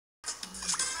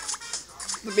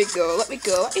Let me go, let me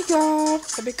go, let me go,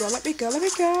 let me go, let me go, let me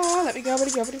go, let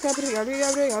me go, let me go, let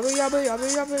me go,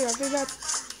 let me go.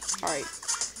 Alright.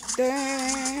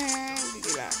 Then we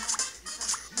do that.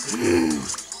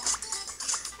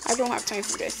 I don't have time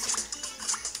for this.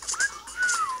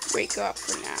 Wake up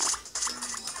for now.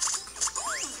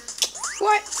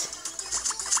 What?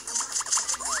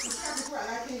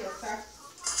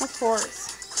 Of course.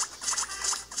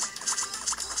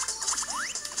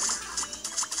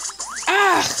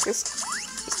 Ah!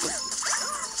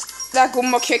 That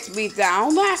Guma kicked me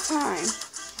down last time.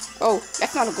 Oh,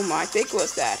 that's not a Guma. I think it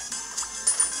was that.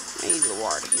 I need the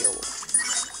water to heal.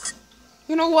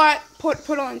 You know what? Put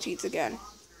on cheats again.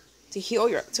 To heal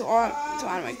your to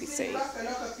automatically save.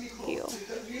 Heal.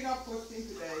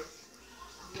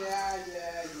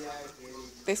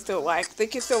 They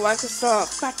can still like the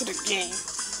stuff. Back to the game.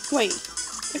 Wait,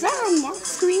 is that on my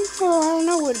screen? Oh, I don't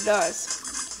know what it does.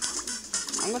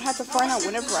 I'm gonna have to find out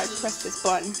whenever I press this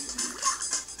button.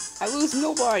 I lose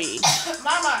nobody.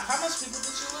 Mama, how much people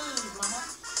did you lose, Mama?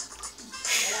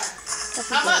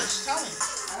 How much? Tell me.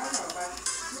 I don't know, but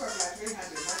you are like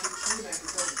 397.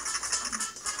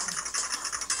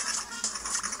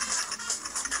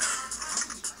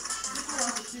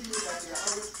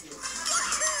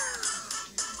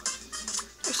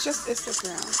 It's just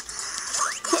Instagram.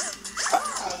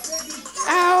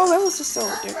 Ow, that was just so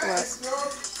ridiculous.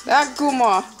 That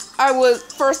Guma,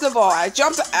 first of all, I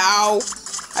jumped, ow.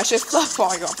 I should stop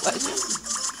falling off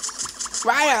ledges.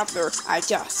 Right after, I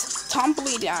just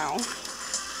tumbled down.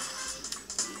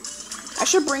 I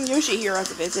should bring Yoshi here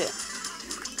as a visit.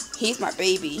 He's my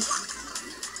baby.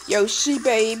 Yoshi,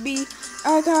 baby,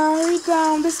 I gotta hurry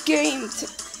down this game.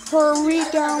 Hurry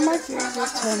down my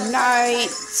fingers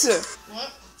tonight.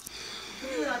 What?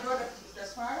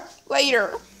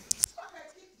 Later.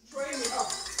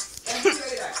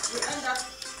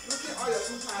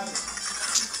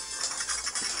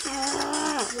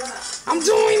 I'm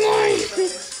doing mine.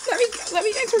 Let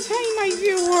me entertain my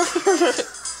viewers.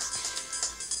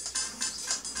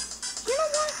 You know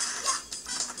what?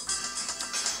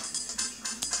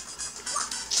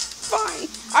 Fine.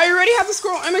 I already have the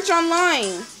scroll image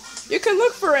online. You can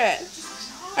look for it.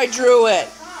 I drew it.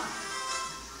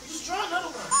 Just draw another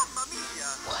one.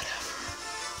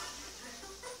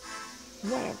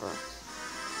 Whatever.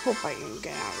 Hope I can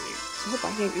get out of here. Hope I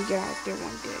can get out there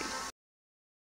one day.